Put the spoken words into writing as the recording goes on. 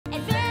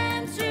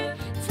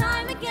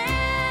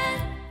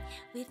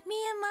with me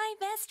and my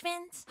best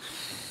friends.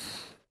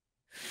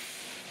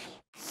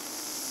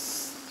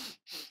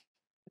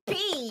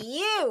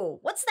 P.U.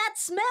 What's that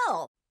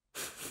smell?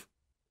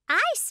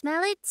 I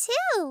smell it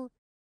too.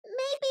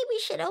 Maybe we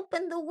should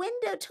open the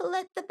window to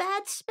let the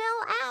bad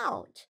smell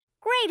out.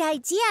 Great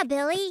idea,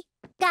 Billy.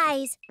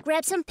 Guys,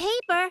 grab some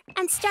paper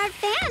and start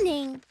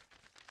fanning.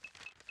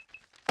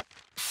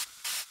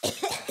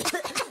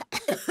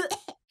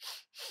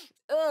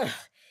 Ugh,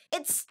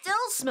 it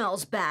still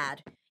smells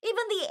bad.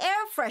 Even the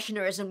air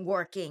freshener isn't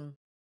working.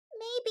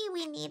 Maybe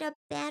we need a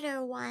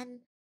better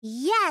one.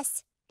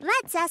 Yes,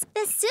 let's ask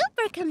the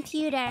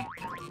supercomputer.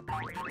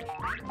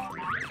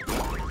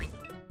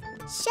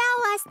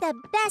 Show us the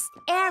best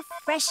air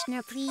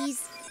freshener,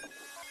 please.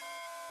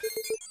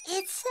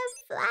 It's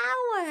a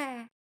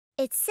flower.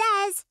 It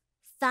says,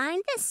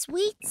 find the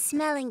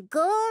sweet-smelling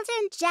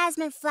golden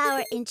jasmine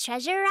flower in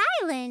Treasure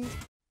Island.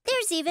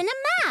 There's even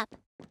a map.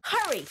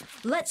 Hurry!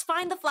 Let's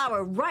find the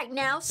flower right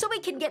now so we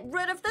can get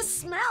rid of the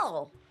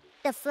smell.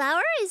 The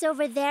flower is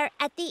over there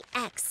at the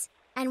X,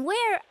 and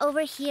we're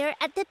over here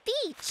at the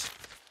beach.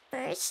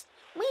 First,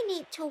 we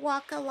need to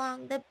walk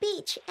along the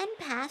beach and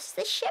past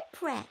the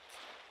shipwreck.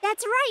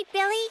 That's right,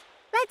 Billy.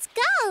 Let's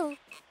go.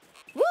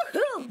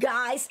 Woohoo,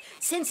 guys!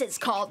 Since it's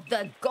called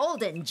the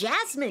Golden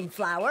Jasmine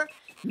Flower,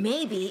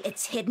 maybe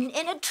it's hidden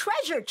in a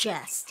treasure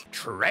chest.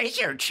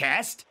 Treasure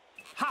chest?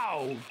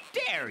 How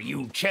dare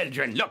you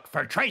children look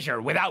for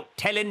treasure without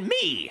telling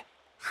me?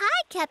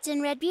 Hi,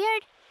 Captain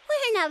Redbeard.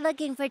 We're not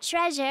looking for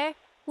treasure.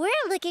 We're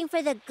looking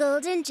for the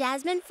Golden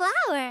Jasmine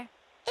Flower.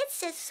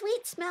 It's a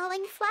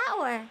sweet-smelling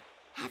flower.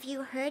 Have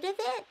you heard of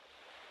it?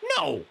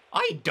 No,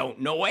 I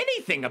don't know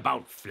anything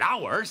about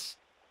flowers.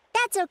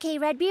 That's okay,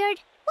 Redbeard.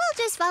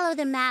 We'll just follow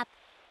the map.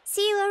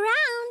 See you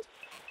around.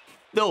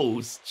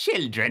 Those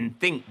children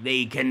think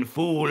they can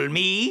fool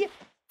me.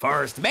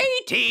 First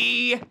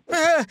matey!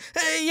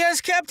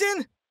 Yes,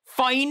 Captain?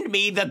 Find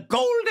me the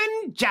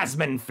Golden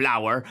Jasmine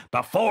Flower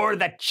before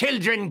the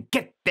children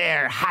get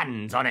their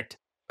hands on it.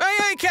 Aye,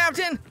 aye,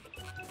 Captain.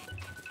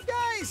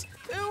 Guys,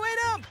 wait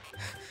up.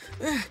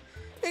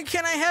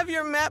 Can I have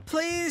your map,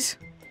 please?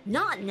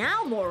 Not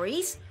now,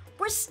 Maurice.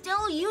 We're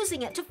still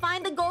using it to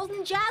find the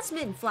Golden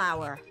Jasmine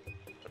Flower.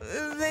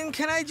 Then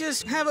can I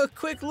just have a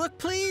quick look,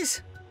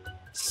 please?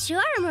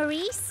 Sure,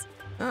 Maurice.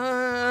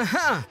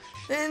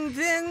 And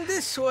then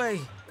this way.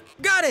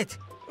 Got it.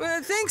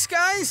 Thanks,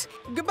 guys.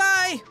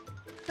 Goodbye.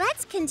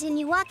 Let's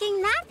continue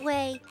walking that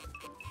way.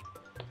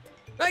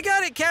 I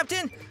got it,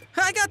 Captain.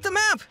 I got the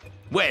map.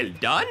 Well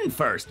done,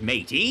 First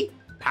Matey.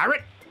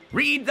 Parrot,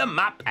 read the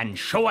map and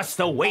show us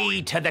the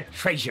way to the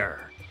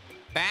treasure.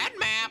 Bad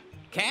map.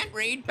 Can't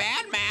read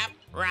bad map.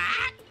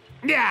 Right?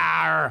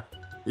 Yarr!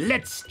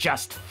 Let's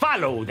just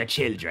follow the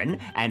children,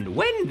 and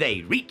when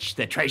they reach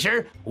the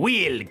treasure,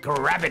 we'll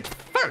grab it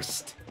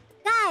first.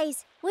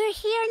 Guys, we're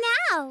here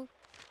now.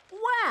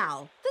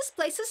 Wow, this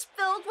place is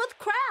filled with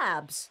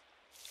crabs.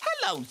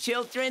 Hello,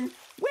 children.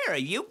 Where are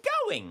you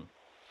going?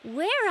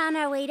 We're on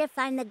our way to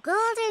find the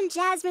Golden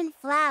Jasmine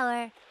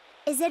Flower.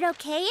 Is it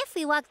okay if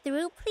we walk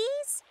through,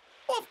 please?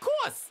 Of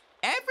course.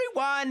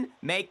 Everyone,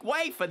 make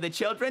way for the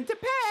children to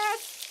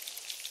pass.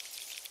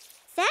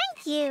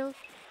 Thank you.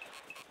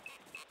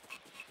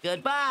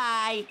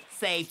 Goodbye.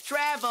 Safe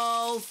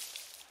travels.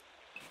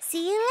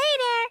 See you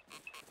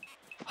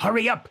later.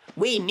 Hurry up,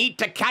 we need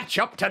to catch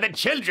up to the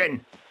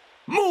children.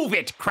 Move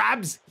it,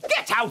 crabs!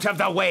 Get out of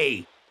the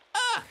way!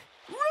 Ugh,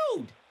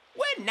 rude.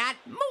 We're not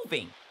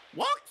moving.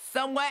 Walk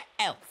somewhere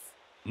else.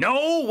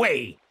 No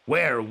way!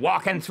 We're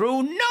walking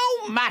through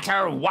no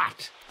matter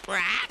what!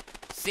 Right?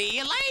 See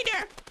you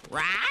later.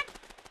 Right?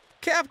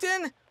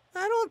 Captain,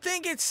 I don't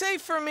think it's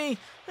safe for me.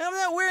 I'm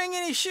not wearing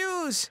any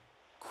shoes.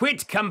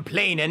 Quit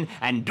complaining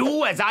and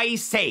do as I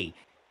say.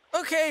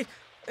 Okay,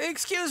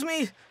 excuse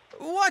me.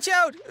 Watch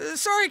out.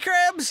 Sorry,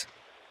 crabs.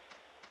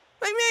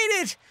 I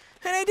made it,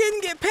 and I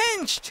didn't get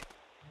pinched.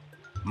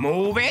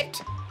 Move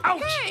it!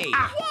 Ouch! Hey!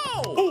 Ah.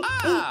 Whoa! Ooh,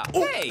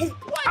 Hey!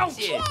 Watch ouch.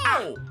 it!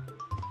 Ah.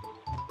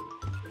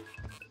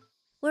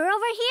 We're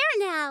over here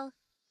now.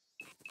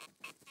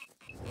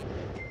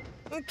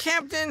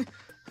 Captain,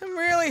 I'm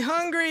really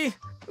hungry.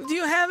 Do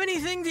you have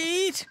anything to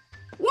eat?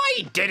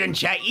 Why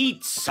didn't you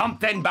eat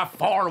something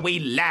before we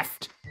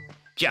left?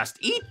 Just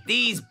eat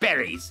these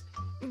berries.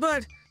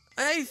 But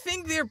I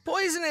think they're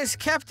poisonous,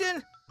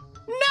 Captain.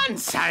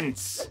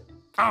 Nonsense!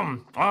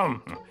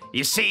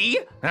 You see,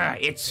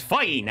 it's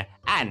fine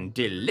and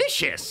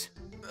delicious.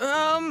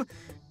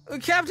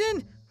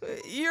 Captain,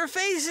 your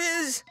face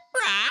is...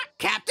 Right?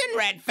 Captain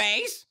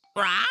Redface?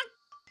 Right?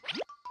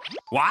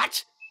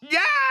 What?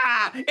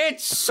 Yeah!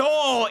 It's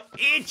so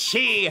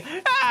itchy!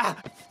 Ah!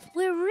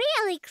 We're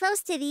really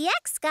close to the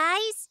X,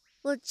 guys.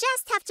 We'll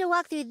just have to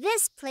walk through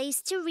this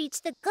place to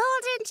reach the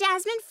Golden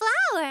Jasmine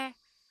Flower.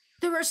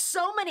 There are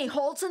so many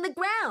holes in the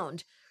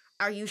ground.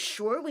 Are you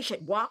sure we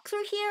should walk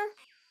through here?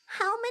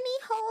 How many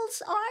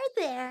holes are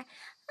there?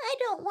 I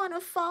don't want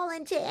to fall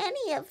into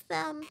any of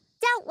them.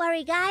 Don't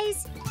worry,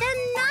 guys.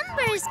 The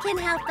numbers can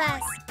help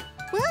us.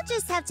 We'll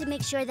just have to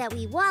make sure that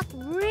we walk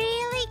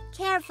really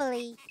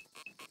carefully.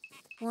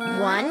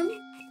 1,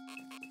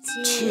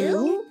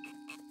 2,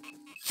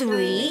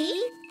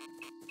 3,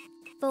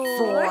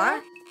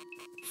 4,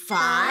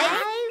 5,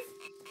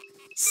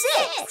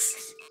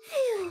 6.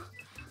 Phew.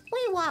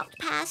 We walked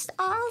past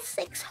all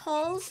 6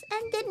 holes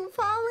and didn't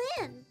fall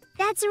in.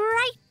 That's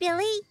right,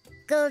 Billy.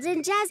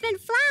 Golden Jasmine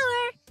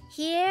Flower,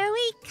 here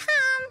we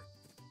come.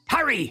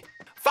 Hurry!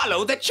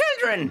 Follow the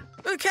children!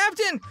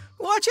 Captain,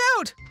 watch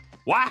out!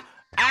 What?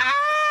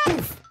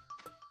 Oof.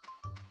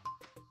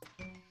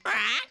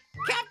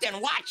 Captain,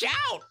 watch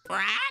out!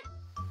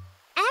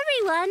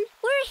 Everyone,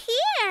 we're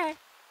here.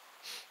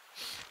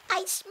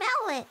 I smell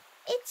it.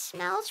 It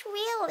smells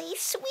really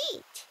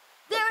sweet.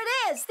 There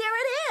it is! There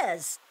it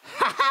is!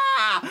 Ha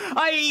ha!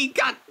 I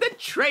got the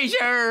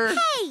treasure!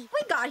 Hey,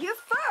 We got here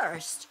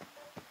first.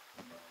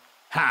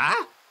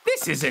 Huh?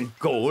 This isn't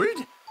gold.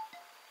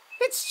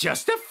 It's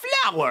just a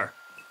flower.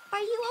 Are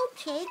you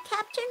okay,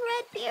 Captain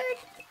Redbeard?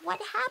 What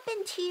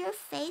happened to your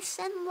face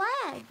and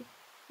leg?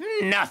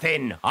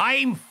 Nothing.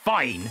 I'm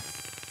fine.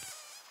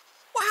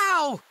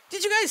 Wow!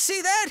 Did you guys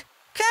see that?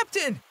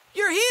 Captain,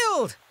 you're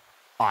healed!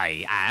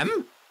 I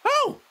am?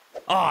 Oh,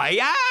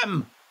 I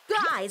am!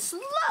 Guys,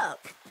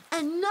 look!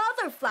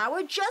 Another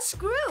flower just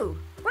grew.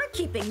 We're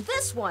keeping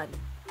this one.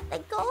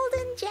 The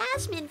golden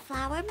jasmine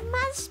flower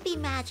must be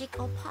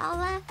magical,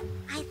 Paula.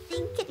 I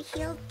think it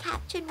healed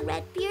Captain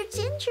Redbeard's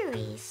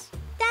injuries.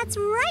 that's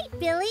right,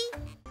 Billy.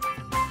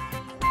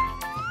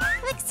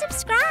 Click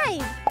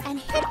subscribe and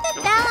hit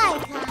the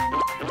bell icon.